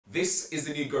This is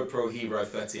the new GoPro Hero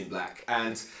 13 Black,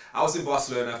 and I was in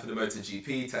Barcelona for the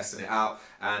MotoGP testing it out.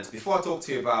 And before I talk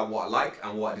to you about what I like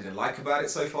and what I didn't like about it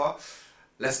so far,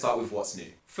 let's start with what's new.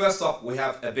 First up, we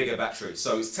have a bigger battery.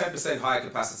 So it's 10% higher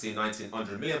capacity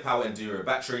 1900 mAh enduro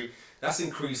battery. That's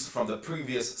increased from the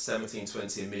previous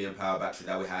 1720 mAh battery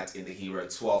that we had in the Hero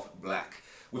 12 Black.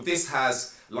 With this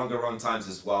has longer run times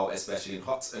as well, especially in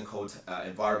hot and cold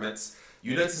environments.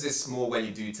 You notice this more when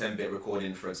you do 10-bit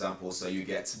recording, for example, so you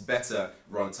get better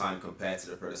runtime compared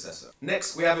to the predecessor.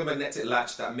 Next, we have a magnetic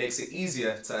latch that makes it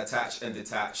easier to attach and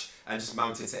detach and just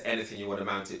mount it to anything you want to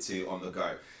mount it to on the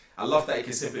go. I love that you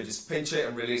can simply just pinch it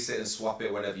and release it and swap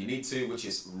it whenever you need to, which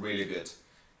is really good.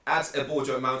 Add a ball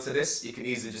joint mount to this. You can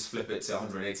easily just flip it to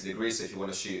 180 degrees, so if you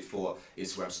want to shoot for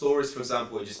Instagram stories, for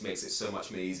example, it just makes it so much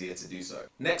more easier to do so.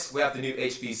 Next, we have the new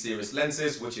HP series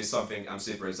lenses, which is something I'm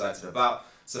super excited about.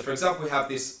 So for example, we have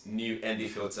this new ND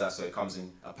filter, so it comes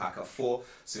in a pack of 4.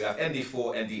 So we have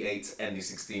ND4, ND8,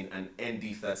 ND16 and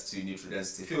ND32 neutral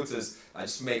density filters. That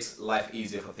just makes life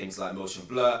easier for things like motion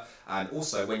blur, and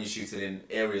also when you shoot it in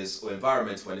areas or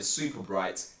environments when it's super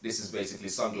bright, this is basically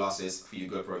sunglasses for your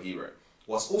GoPro Hero.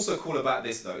 What's also cool about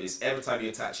this though is every time you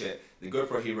attach it, the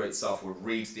GoPro Hero itself will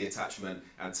read the attachment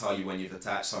and tell you when you've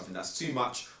attached something that's too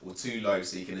much or too low,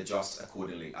 so you can adjust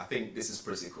accordingly. I think this is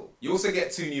pretty cool. You also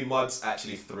get 2 new mods,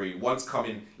 actually 3. One's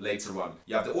coming later on.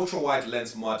 You have the ultra wide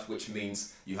lens mod, which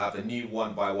means you have a new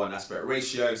 1:1 aspect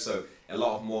ratio, so a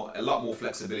lot more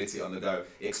flexibility on the go.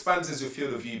 It expands your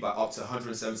field of view by up to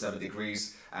 177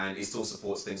 degrees, and it still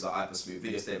supports things like hyper smooth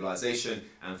video stabilization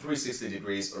and 360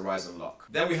 degrees horizon lock.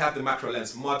 Then we have the macro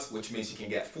lens mod, which means you can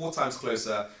get 4 times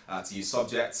closer to your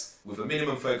subjects with a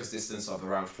minimum focus distance of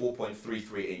around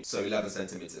 4.33 inches, so 11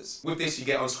 centimeters. With this, you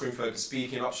get on-screen focus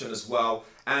peaking option as well,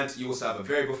 and you also have a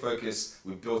variable focus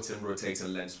with built-in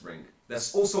rotating lens ring.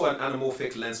 There's also an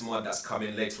anamorphic lens mod that's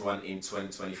coming later on in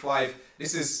 2025.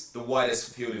 This is the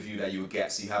widest field of view that you will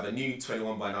get, so you have a new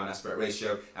 21:9 aspect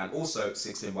ratio and also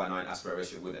 16:9 aspect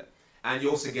ratio with it. And you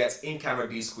also get in-camera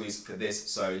D-squeeze for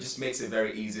this, so it just makes it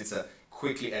very easy to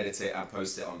quickly edit it and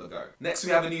post it on the go. Next, we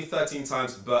have a new 13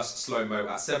 times burst slow-mo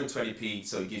at 720p,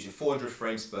 so it gives you 400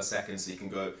 frames per second, so you can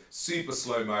go super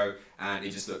slow-mo, and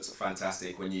it just looks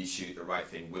fantastic when you shoot the right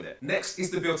thing with it. Next is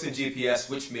the built-in GPS,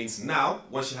 which means now,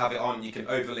 once you have it on, you can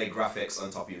overlay graphics on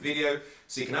top of your video,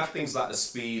 so you can have things like the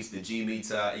speed, the G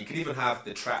meter, you can even have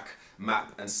the track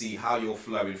map and see how you're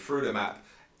flowing through the map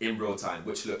in real time,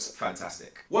 which looks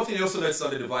fantastic. One thing you also notice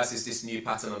on the device is this new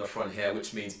pattern on the front here,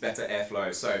 which means better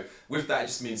airflow. So with that, it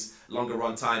just means longer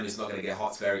run time, it's not going to get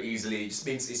hot very easily. It just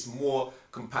means it's more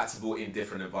compatible in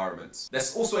different environments.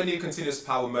 There's also a new continuous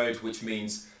power mode, which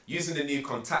means using the new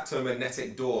contactor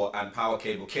magnetic door and power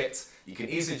cable kit, you can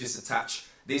easily just attach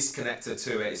this connector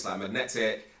to it. It's like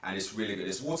magnetic and it's really good.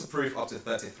 It's waterproof up to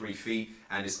 33 feet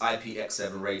and it's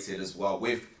IPX7 rated as well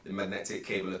with the magnetic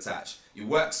cable attached. It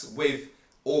works with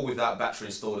or without battery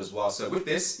installed as well. So with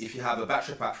this, if you have a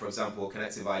battery pack, for example,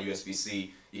 connected via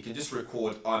USB-C, you can just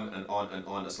record on and on and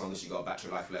on as long as you've got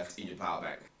battery life left in your power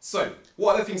bank. So,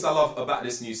 what are the things I love about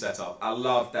this new setup? I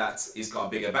love that it's got a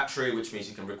bigger battery, which means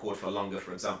you can record for longer.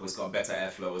 For example, it's got better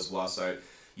airflow as well, so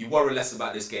you worry less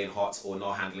about this getting hot or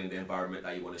not handling the environment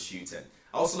that you want to shoot in.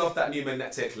 I also love that new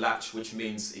magnetic latch, which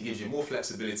means it gives you more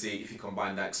flexibility if you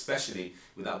combine that, especially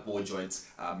with that ball joint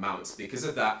mount. Because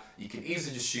of that, you can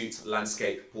easily just shoot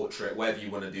landscape, portrait, whatever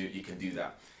you want to do, you can do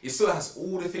that. It still has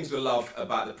all the things we love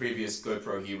about the previous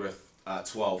GoPro Hero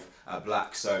 12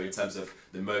 Black. So in terms of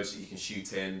the modes that you can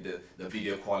shoot in, the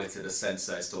video quality, the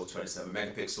sensor is still 27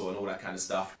 megapixel and all that kind of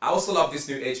stuff. I also love this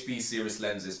new HP series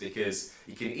lenses because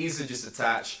you can easily just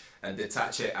attach and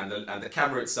detach it, and the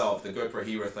camera itself, the GoPro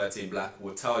Hero 13 Black,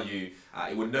 will tell you,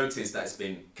 it will notice that it's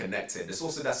been connected. There's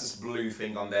also this blue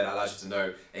thing on there that allows you to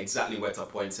know exactly where to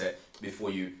point it before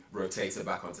you rotate it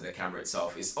back onto the camera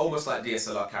itself. It's almost like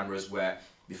DSLR cameras where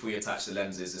before you attach the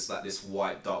lenses, it's like this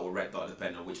white dot or red dot,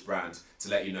 depending on which brand, to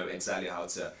let you know exactly how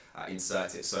to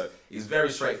insert it. So it's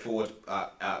very straightforward,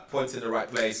 point in the right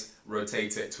place,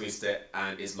 rotate it, twist it,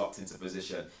 and it's locked into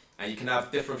position. And you can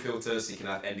have different filters, you can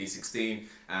have ND16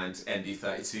 and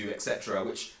ND32, etc.,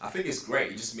 which I think is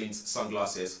great. It just means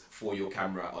sunglasses for your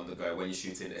camera on the go when you're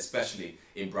shooting, especially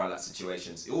in bright light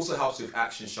situations. It also helps with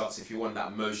action shots. If you want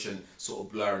that motion sort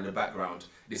of blur in the background,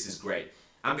 this is great.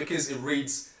 And because it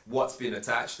reads what's been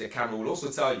attached. The camera will also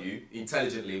tell you,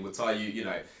 intelligently, will tell you,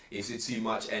 is it too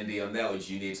much ND on there or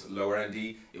do you need lower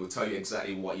ND? It will tell you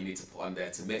exactly what you need to put on there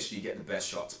to make sure you get the best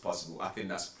shots possible. I think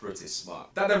that's pretty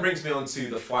smart. That then brings me on to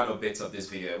the final bit of this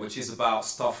video, which is about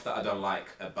stuff that I don't like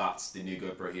about the new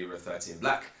GoPro Hero 13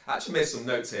 Black. I actually made some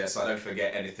notes here so I don't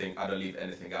forget anything, I don't leave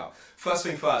anything out. First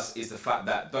thing first is the fact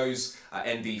that those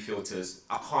ND filters,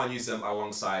 I can't use them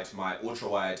alongside my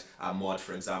ultra-wide mod,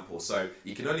 for example. So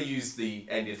you can only use the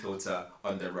ND filter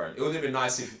on their own. It would have been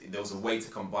nice if there was a way to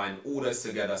combine all those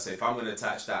together. So if I'm going to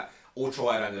attach that ultra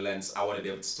wide angle lens, I want to be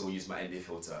able to still use my ND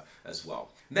filter as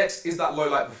well. Next is that low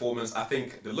light performance. I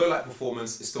think the low light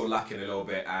performance is still lacking a little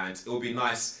bit, and it would be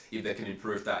nice if they can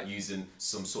improve that using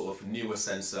some sort of newer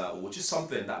sensor or just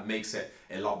something that makes it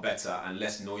a lot better and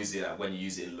less noisier when you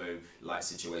use it in low light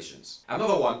situations.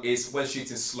 Another one is when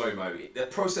shooting slow-mo. The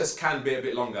process can be a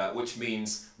bit longer, which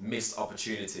means missed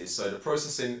opportunities. So the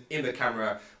processing in the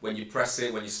camera, when you press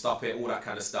it, when you stop it, all that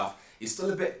kind of stuff, is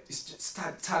still it's just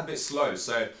a tad bit slow.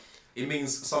 So it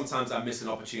means sometimes I'm missing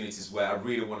opportunities where I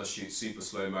really want to shoot super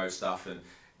slow-mo stuff and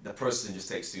the processing just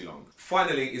takes too long.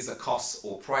 Finally is the cost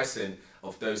or pricing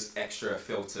of those extra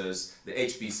filters, the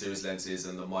HB series lenses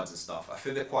and the mods and stuff. I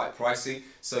think they're quite pricey,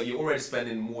 so you're already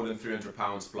spending more than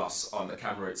 £300 plus on the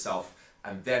camera itself,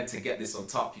 and then to get this on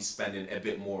top you're spending a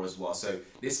bit more as well. So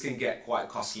this can get quite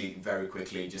costly very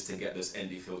quickly just to get those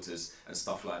ND filters and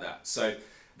stuff like that. So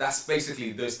that's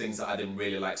basically those things that I didn't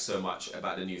really like so much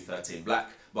about the new 13 Black.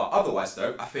 But otherwise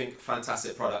though, I think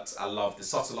fantastic products. I love the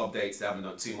subtle updates. They haven't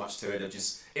done too much to it. They've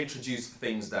just introduced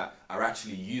things that are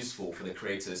actually useful for the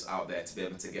creators out there to be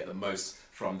able to get the most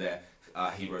from their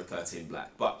Hero 13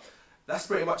 Black. But that's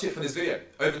pretty much it for this video.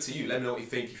 Over to you. Let me know what you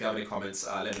think. If you have any comments,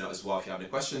 let me know as well. If you have any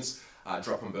questions,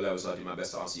 drop them below as well. I'll do my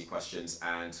best to answer your questions.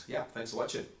 And yeah, thanks for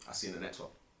watching. I'll see you in the next one.